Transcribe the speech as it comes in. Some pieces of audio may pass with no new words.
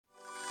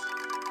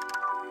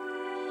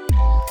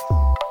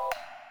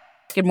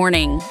Good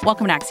morning.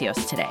 Welcome to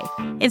Axios Today.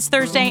 It's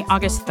Thursday,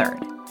 August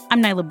 3rd.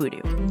 I'm Naila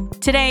Boudou.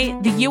 Today,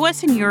 the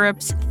U.S. and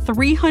Europe's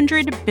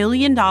 $300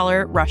 billion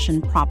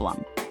Russian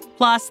problem,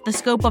 plus the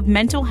scope of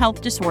mental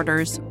health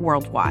disorders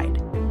worldwide.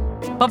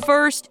 But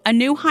first, a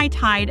new high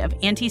tide of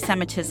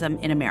anti-Semitism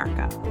in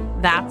America.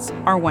 That's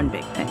our one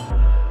big thing.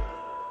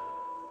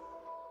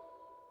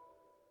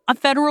 A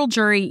federal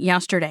jury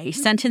yesterday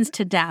sentenced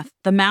to death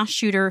the mass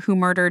shooter who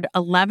murdered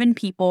 11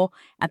 people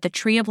at the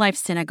Tree of Life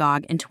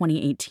Synagogue in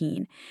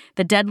 2018,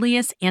 the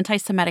deadliest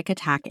anti-Semitic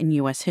attack in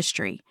U.S.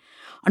 history.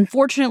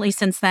 Unfortunately,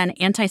 since then,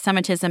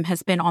 anti-Semitism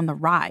has been on the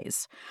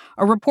rise.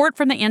 A report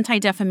from the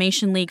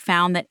Anti-Defamation League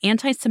found that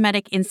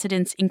anti-Semitic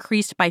incidents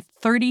increased by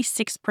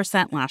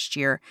 36% last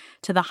year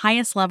to the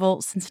highest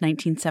level since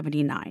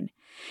 1979.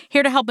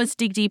 Here to help us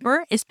dig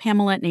deeper is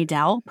Pamela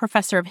Nadel,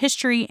 professor of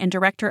history and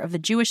director of the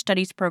Jewish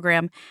Studies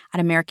program at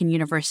American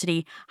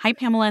University. Hi,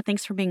 Pamela.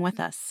 Thanks for being with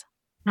us.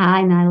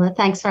 Hi, Naila.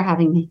 Thanks for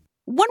having me.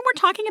 When we're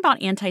talking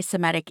about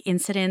anti-Semitic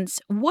incidents,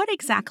 what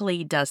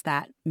exactly does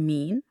that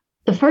mean?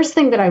 The first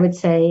thing that I would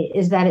say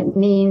is that it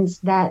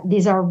means that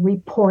these are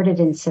reported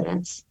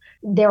incidents.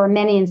 There are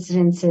many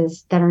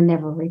incidences that are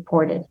never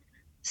reported.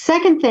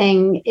 Second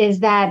thing is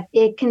that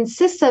it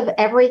consists of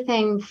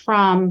everything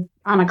from,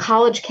 on a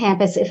college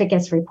campus, if it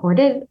gets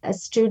reported, a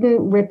student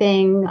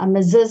ripping a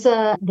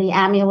mezuzah, the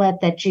amulet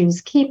that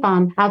Jews keep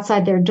on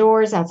outside their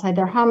doors, outside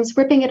their homes,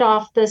 ripping it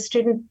off the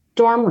student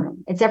dorm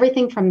room. It's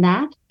everything from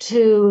that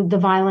to the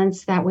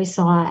violence that we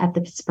saw at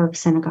the Pittsburgh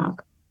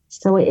synagogue.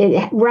 So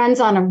it runs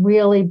on a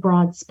really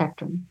broad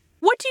spectrum.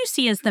 What do you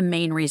see as the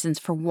main reasons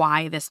for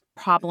why this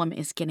problem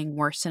is getting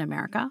worse in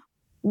America?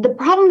 The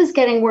problem is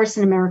getting worse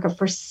in America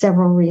for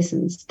several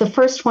reasons. The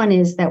first one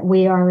is that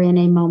we are in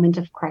a moment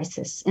of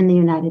crisis in the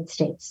United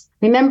States.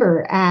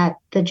 Remember, at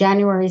the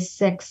January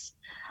 6th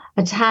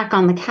attack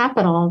on the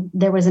Capitol,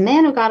 there was a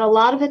man who got a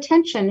lot of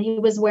attention. He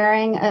was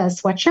wearing a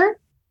sweatshirt.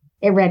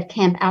 It read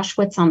Camp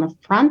Auschwitz on the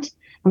front,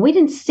 and we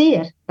didn't see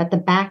it, but the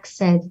back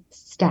said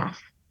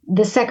staff.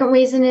 The second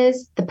reason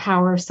is the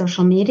power of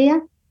social media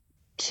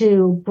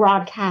to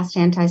broadcast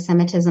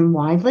anti-Semitism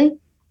widely.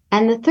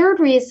 And the third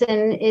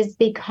reason is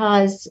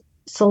because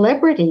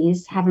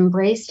celebrities have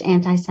embraced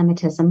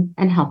anti-Semitism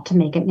and helped to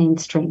make it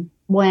mainstream.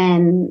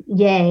 When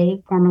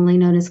Ye, formerly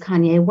known as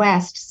Kanye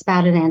West,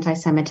 spouted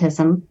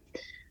anti-Semitism,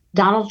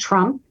 Donald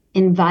Trump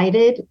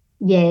invited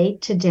Ye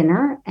to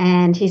dinner,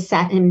 and he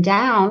sat him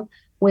down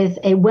with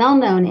a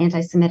well-known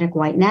anti-Semitic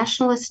white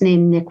nationalist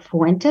named Nick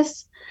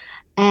Fuentes.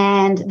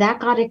 And that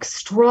got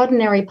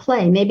extraordinary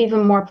play, maybe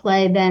even more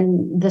play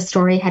than the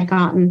story had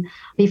gotten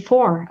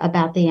before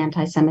about the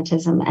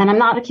anti-Semitism. And I'm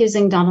not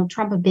accusing Donald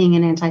Trump of being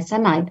an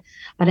anti-Semite,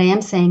 but I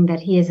am saying that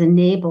he has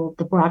enabled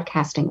the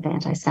broadcasting of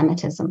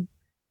anti-Semitism.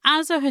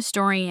 As a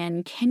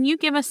historian, can you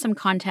give us some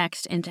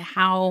context into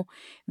how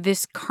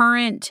this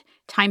current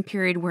time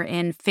period we're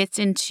in fits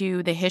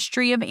into the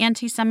history of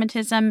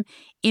anti-Semitism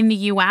in the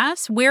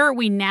U.S.? Where are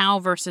we now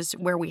versus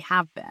where we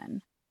have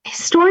been?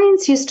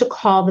 Historians used to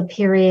call the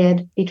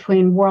period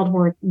between World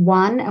War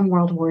I and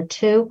World War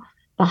II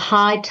the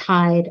high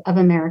tide of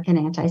American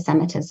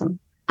anti-Semitism.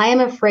 I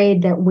am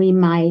afraid that we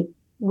might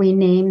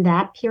rename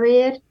that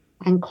period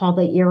and call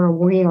the era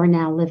we are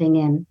now living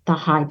in the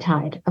high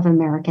tide of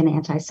American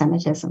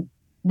anti-Semitism.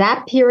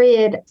 That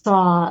period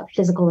saw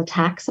physical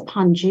attacks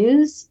upon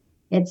Jews.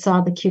 It saw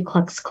the Ku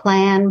Klux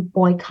Klan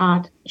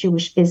boycott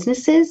Jewish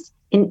businesses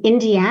in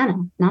Indiana,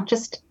 not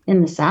just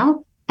in the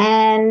South.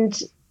 And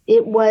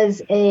it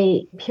was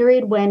a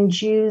period when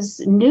Jews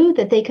knew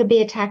that they could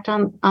be attacked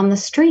on the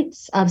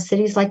streets of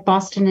cities like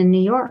Boston and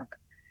New York.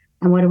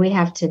 And what do we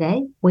have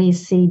today? We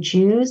see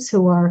Jews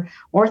who are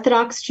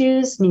Orthodox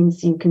Jews,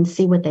 means you can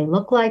see what they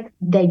look like.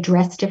 They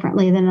dress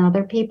differently than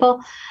other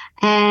people,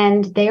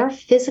 and they are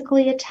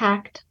physically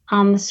attacked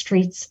on the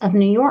streets of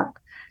New York.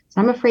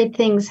 So I'm afraid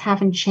things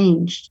haven't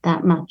changed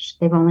that much.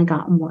 They've only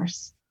gotten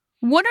worse.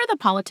 What are the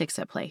politics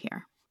at play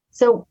here?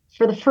 So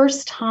for the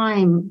first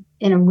time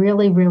in a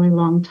really, really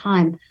long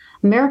time,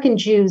 American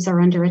Jews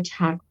are under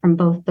attack from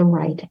both the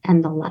right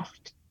and the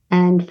left.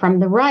 And from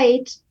the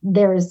right,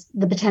 there's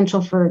the potential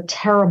for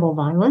terrible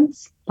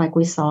violence, like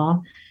we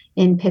saw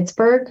in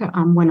Pittsburgh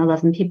when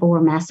 11 people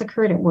were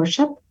massacred at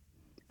worship.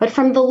 But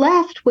from the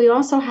left, we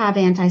also have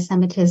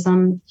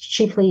anti-Semitism,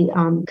 chiefly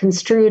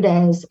construed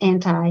as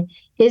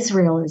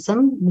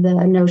anti-Israelism,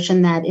 the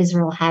notion that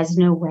Israel has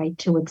no right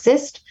to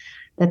exist,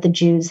 that the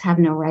Jews have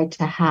no right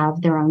to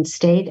have their own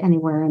state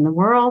anywhere in the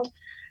world.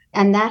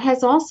 And that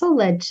has also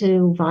led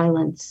to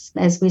violence,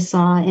 as we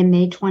saw in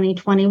May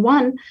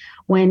 2021,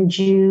 when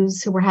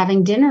Jews who were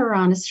having dinner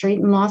on a street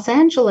in Los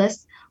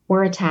Angeles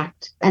were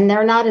attacked. And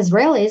they're not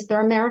Israelis, they're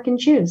American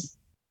Jews.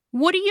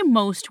 What do you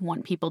most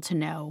want people to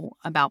know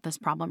about this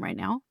problem right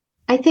now?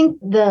 I think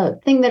the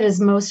thing that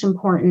is most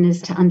important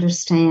is to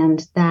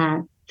understand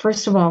that,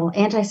 first of all,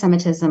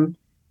 anti-Semitism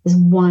is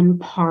one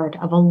part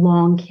of a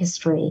long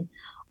history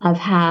of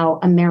how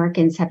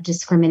Americans have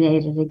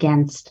discriminated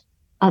against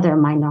other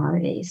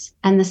minorities.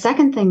 And the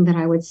second thing that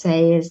I would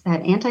say is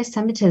that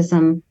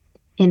anti-Semitism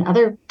in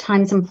other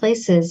times and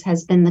places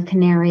has been the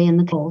canary in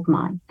the gold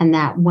mine. And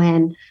that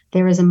when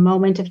there is a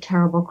moment of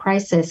terrible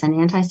crisis and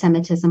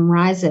anti-Semitism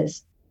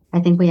rises, I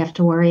think we have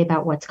to worry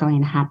about what's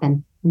going to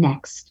happen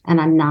next. And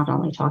I'm not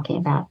only talking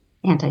about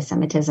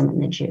anti-Semitism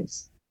and the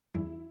Jews.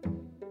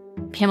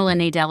 Pamela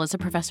Nadell is a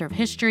professor of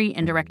history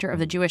and director of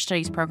the Jewish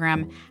Studies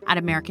program at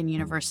American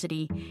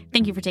University.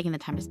 Thank you for taking the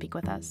time to speak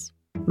with us.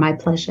 My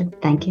pleasure.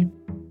 Thank you.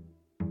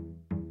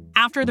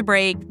 After the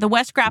break, the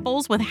West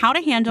grapples with how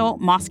to handle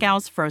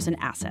Moscow's frozen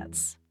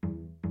assets.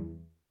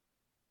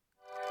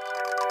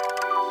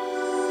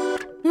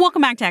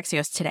 Welcome back to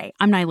Axios Today.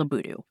 I'm Naila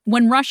Boudou.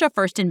 When Russia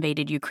first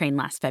invaded Ukraine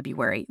last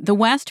February, the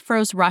West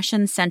froze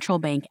Russian central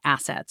bank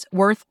assets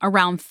worth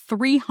around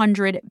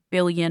 $300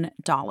 billion.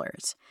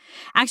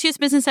 Axios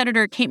business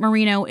editor Kate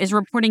Marino is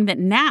reporting that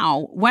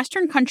now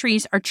Western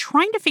countries are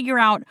trying to figure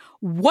out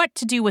what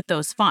to do with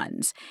those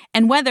funds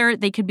and whether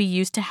they could be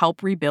used to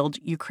help rebuild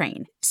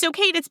Ukraine. So,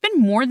 Kate, it's been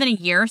more than a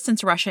year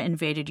since Russia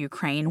invaded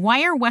Ukraine.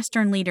 Why are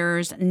Western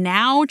leaders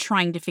now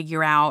trying to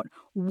figure out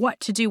what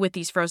to do with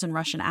these frozen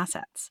Russian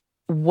assets?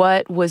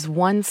 What was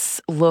once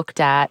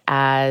looked at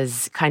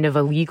as kind of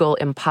a legal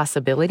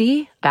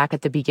impossibility back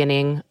at the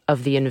beginning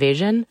of the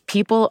invasion,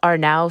 people are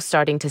now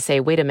starting to say,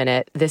 wait a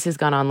minute, this has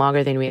gone on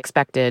longer than we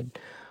expected.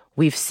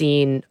 We've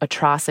seen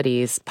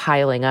atrocities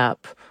piling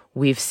up.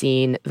 We've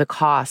seen the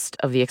cost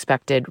of the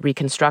expected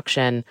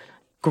reconstruction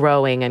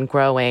growing and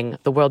growing.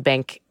 The World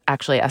Bank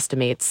actually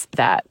estimates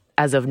that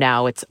as of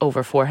now, it's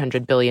over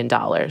 $400 billion.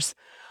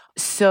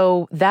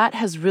 So that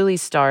has really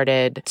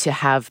started to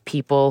have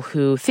people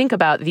who think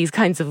about these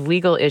kinds of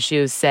legal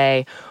issues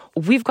say,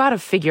 we've got to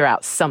figure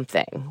out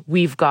something.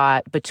 We've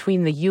got,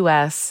 between the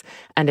U.S.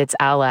 and its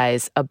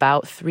allies,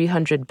 about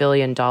 $300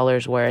 billion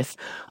worth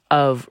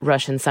of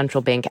Russian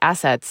central bank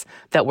assets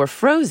that were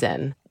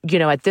frozen. You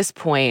know, at this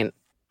point,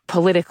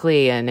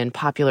 politically and in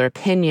popular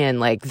opinion,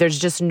 like, there's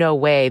just no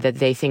way that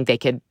they think they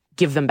could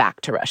give them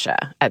back to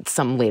Russia at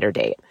some later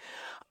date.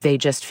 They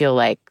just feel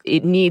like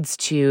it needs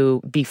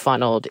to be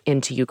funneled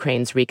into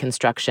Ukraine's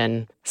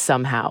reconstruction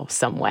somehow,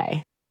 some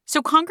way.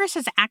 So Congress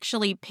has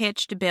actually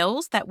pitched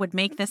bills that would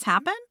make this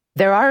happen?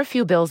 There are a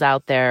few bills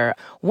out there.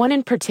 One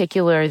in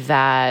particular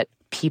that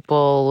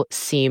people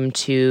seem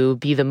to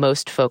be the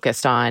most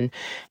focused on,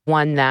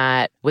 one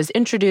that was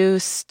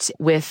introduced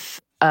with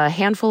a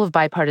handful of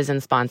bipartisan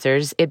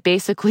sponsors. It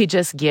basically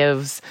just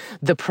gives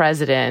the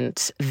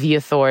president the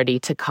authority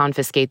to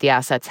confiscate the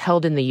assets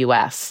held in the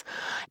U.S.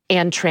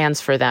 and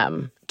transfer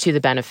them to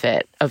the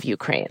benefit of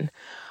Ukraine.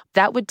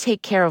 That would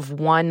take care of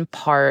one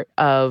part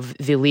of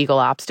the legal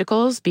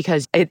obstacles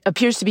because it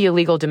appears to be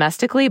illegal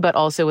domestically, but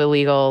also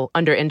illegal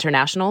under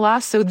international law.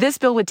 So this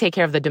bill would take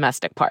care of the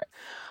domestic part.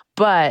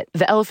 But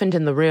the elephant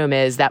in the room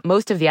is that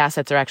most of the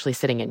assets are actually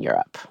sitting in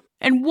Europe.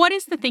 And what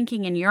is the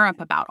thinking in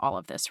Europe about all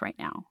of this right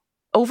now?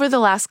 Over the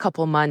last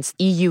couple months,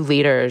 EU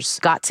leaders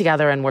got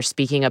together and were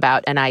speaking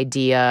about an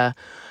idea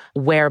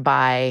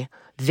whereby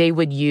they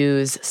would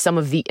use some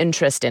of the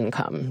interest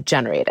income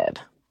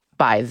generated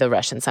by the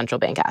Russian central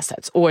bank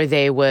assets, or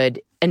they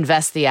would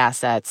invest the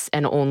assets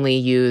and only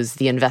use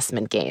the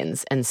investment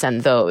gains and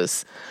send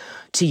those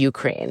to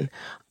Ukraine.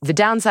 The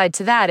downside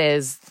to that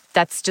is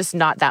that's just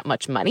not that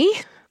much money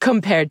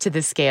compared to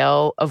the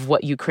scale of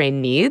what Ukraine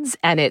needs,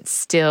 and it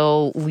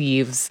still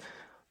leaves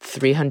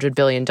 $300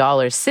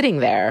 billion sitting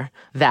there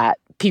that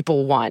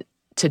people want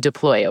to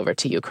deploy over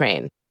to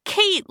Ukraine.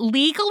 Kate,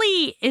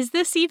 legally, is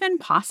this even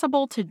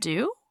possible to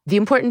do? The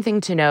important thing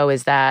to know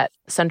is that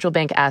central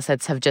bank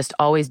assets have just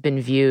always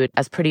been viewed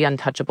as pretty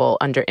untouchable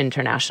under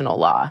international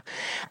law.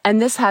 And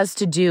this has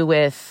to do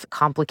with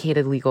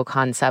complicated legal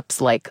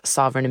concepts like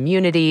sovereign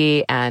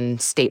immunity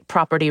and state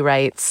property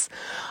rights.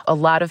 A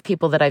lot of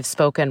people that I've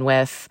spoken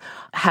with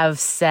have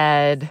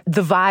said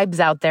the vibes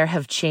out there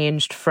have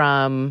changed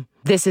from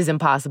this is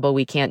impossible,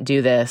 we can't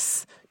do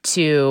this,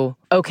 to,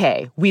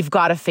 okay, we've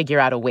got to figure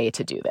out a way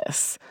to do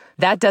this.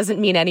 That doesn't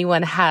mean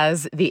anyone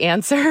has the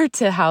answer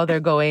to how they're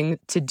going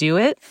to do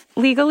it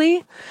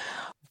legally,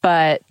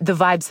 but the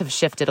vibes have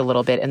shifted a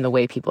little bit in the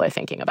way people are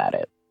thinking about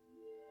it.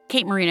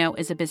 Kate Marino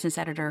is a business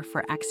editor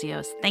for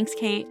Axios. Thanks,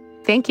 Kate.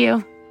 Thank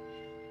you.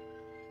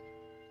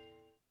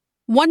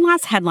 One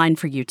last headline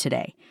for you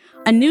today.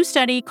 A new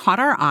study caught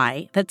our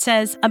eye that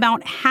says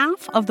about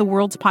half of the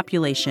world's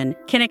population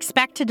can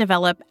expect to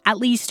develop at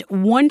least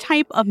one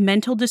type of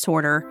mental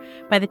disorder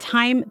by the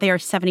time they are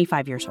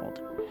 75 years old.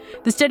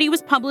 The study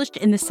was published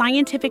in the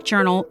scientific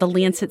journal The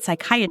Lancet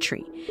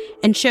Psychiatry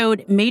and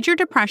showed major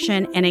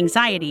depression and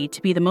anxiety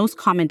to be the most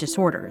common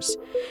disorders.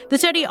 The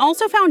study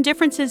also found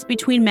differences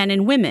between men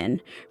and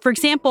women. For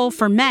example,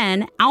 for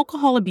men,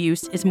 alcohol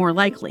abuse is more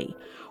likely,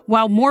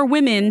 while more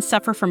women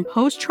suffer from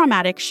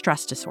post-traumatic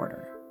stress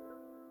disorder.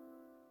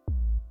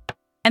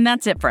 And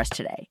that's it for us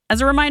today. As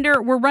a reminder,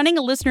 we're running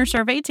a listener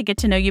survey to get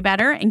to know you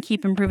better and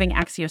keep improving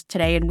Axios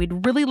Today, and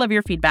we'd really love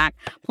your feedback.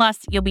 Plus,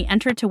 you'll be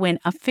entered to win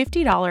a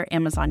 $50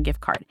 Amazon gift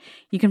card.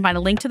 You can find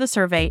a link to the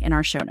survey in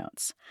our show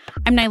notes.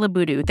 I'm Naila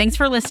Boudou. Thanks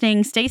for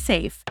listening. Stay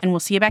safe, and we'll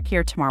see you back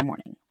here tomorrow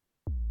morning.